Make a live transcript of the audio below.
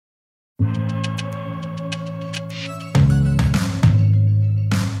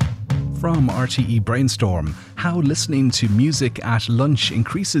From RTE Brainstorm, how listening to music at lunch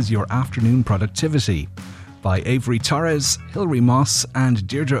increases your afternoon productivity, by Avery Torres, Hilary and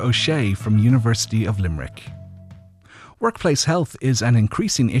Deirdre O'Shea from University of Limerick. Workplace health is an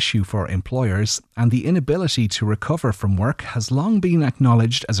increasing issue for employers, and the inability to recover from work has long been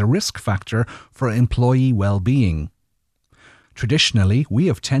acknowledged as a risk factor for employee well-being. Traditionally, we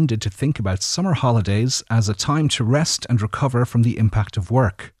have tended to think about summer holidays as a time to rest and recover from the impact of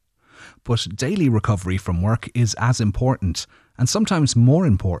work. But daily recovery from work is as important, and sometimes more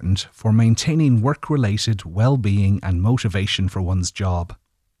important, for maintaining work-related well-being and motivation for one's job.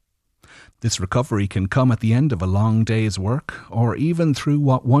 This recovery can come at the end of a long day's work, or even through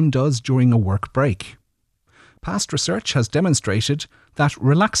what one does during a work break. Past research has demonstrated that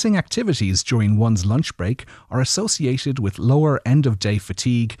relaxing activities during one's lunch break are associated with lower end-of-day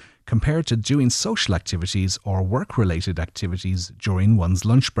fatigue compared to doing social activities or work-related activities during one's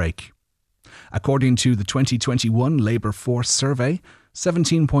lunch break. According to the 2021 Labour Force Survey,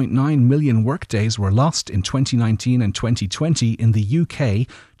 17.9 million workdays were lost in 2019 and 2020 in the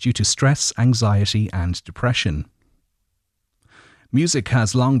UK due to stress, anxiety and depression. Music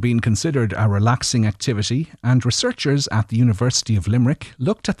has long been considered a relaxing activity, and researchers at the University of Limerick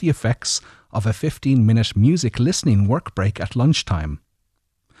looked at the effects of a 15-minute music listening work break at lunchtime.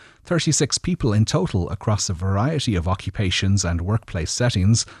 36 people in total across a variety of occupations and workplace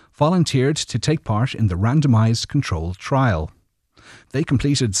settings volunteered to take part in the randomised controlled trial. They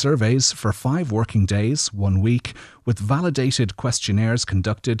completed surveys for 5 working days, 1 week, with validated questionnaires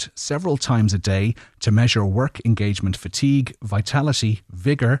conducted several times a day to measure work engagement fatigue, vitality,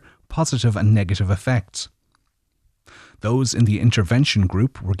 vigour, positive and negative effects. Those in the intervention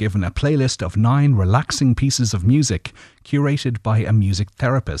group were given a playlist of 9 relaxing pieces of music curated by a music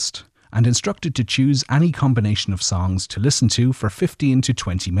therapist and instructed to choose any combination of songs to listen to for 15 to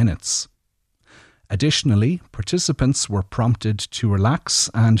 20 minutes. Additionally, participants were prompted to relax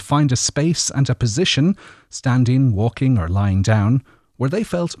and find a space and a position, standing, walking or lying down, where they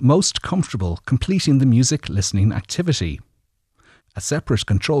felt most comfortable completing the music listening activity. A separate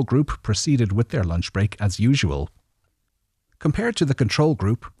control group proceeded with their lunch break as usual. Compared to the control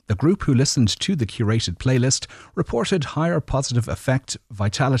group, the group who listened to the curated playlist reported higher positive effect,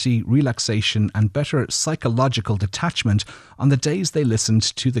 vitality, relaxation and better psychological detachment on the days they listened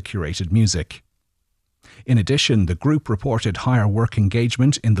to the curated music. In addition, the group reported higher work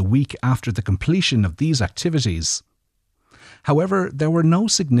engagement in the week after the completion of these activities. However, there were no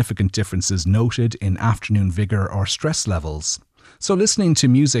significant differences noted in afternoon vigour or stress levels, so listening to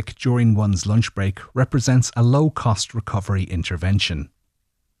music during one's lunch break represents a low-cost recovery intervention.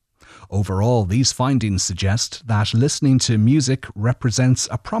 Overall, these findings suggest that listening to music represents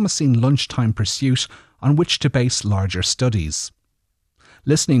a promising lunchtime pursuit on which to base larger studies.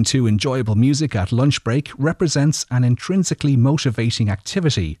 Listening to enjoyable music at lunch break represents an intrinsically motivating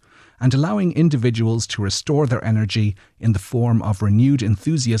activity and allowing individuals to restore their energy in the form of renewed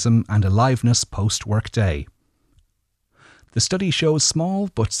enthusiasm and aliveness post-work day. The study shows small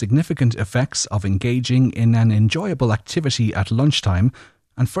but significant effects of engaging in an enjoyable activity at lunchtime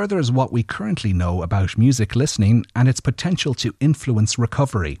and furthers what we currently know about music listening and its potential to influence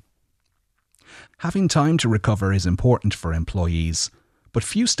recovery. Having time to recover is important for employees, but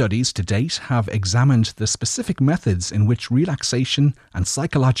few studies to date have examined the specific methods in which relaxation and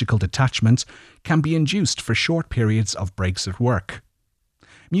psychological detachment can be induced for short periods of breaks at work.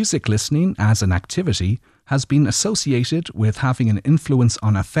 Music listening as an activity has been associated with having an influence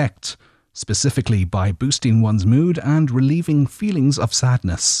on affect, specifically by boosting one's mood and relieving feelings of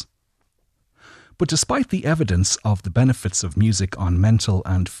sadness. But despite the evidence of the benefits of music on mental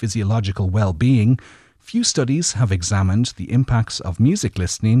and physiological well-being, few studies have examined the impacts of music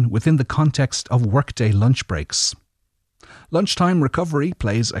listening within the context of workday lunch breaks. Lunchtime recovery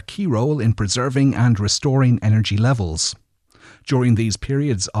plays a key role in preserving and restoring energy levels. During these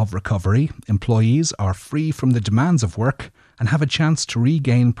periods of recovery, employees are free from the demands of work and have a chance to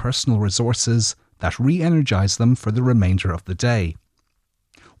regain personal resources that re-energize them for the remainder of the day.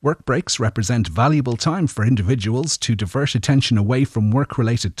 Work breaks represent valuable time for individuals to divert attention away from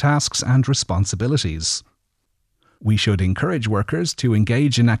work-related tasks and responsibilities. We should encourage workers to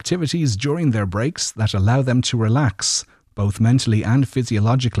engage in activities during their breaks that allow them to relax, both mentally and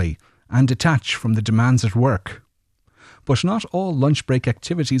physiologically, and detach from the demands at work. But not all lunch break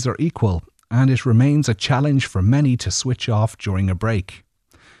activities are equal, and it remains a challenge for many to switch off during a break.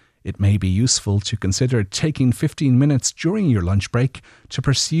 It may be useful to consider taking 15 minutes during your lunch break to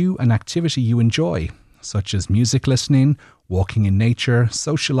pursue an activity you enjoy, such as music listening, walking in nature,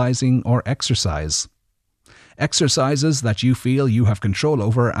 socializing, or exercise. Exercises that you feel you have control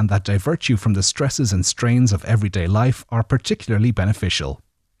over and that divert you from the stresses and strains of everyday life are particularly beneficial.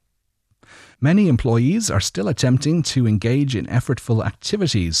 Many employees are still attempting to engage in effortful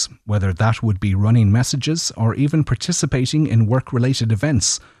activities, whether that would be running messages or even participating in work-related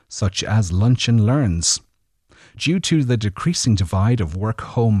events, such as lunch and learns. Due to the decreasing divide of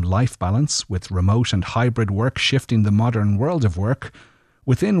work-home life balance, with remote and hybrid work shifting the modern world of work,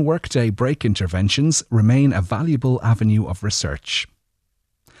 within workday break interventions remain a valuable avenue of research.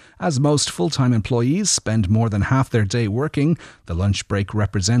 As most full-time employees spend more than half their day working, the lunch break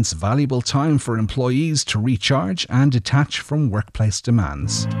represents valuable time for employees to recharge and detach from workplace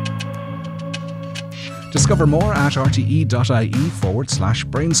demands. Discover more at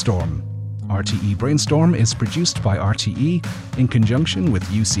rte.ie/brainstorm. RTE Brainstorm is produced by RTE in conjunction with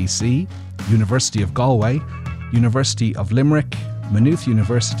UCC, University of Galway, University of Limerick, Maynooth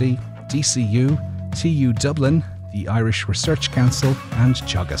University, DCU, TU Dublin, the Irish Research Council and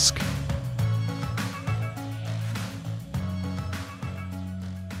Teagasc.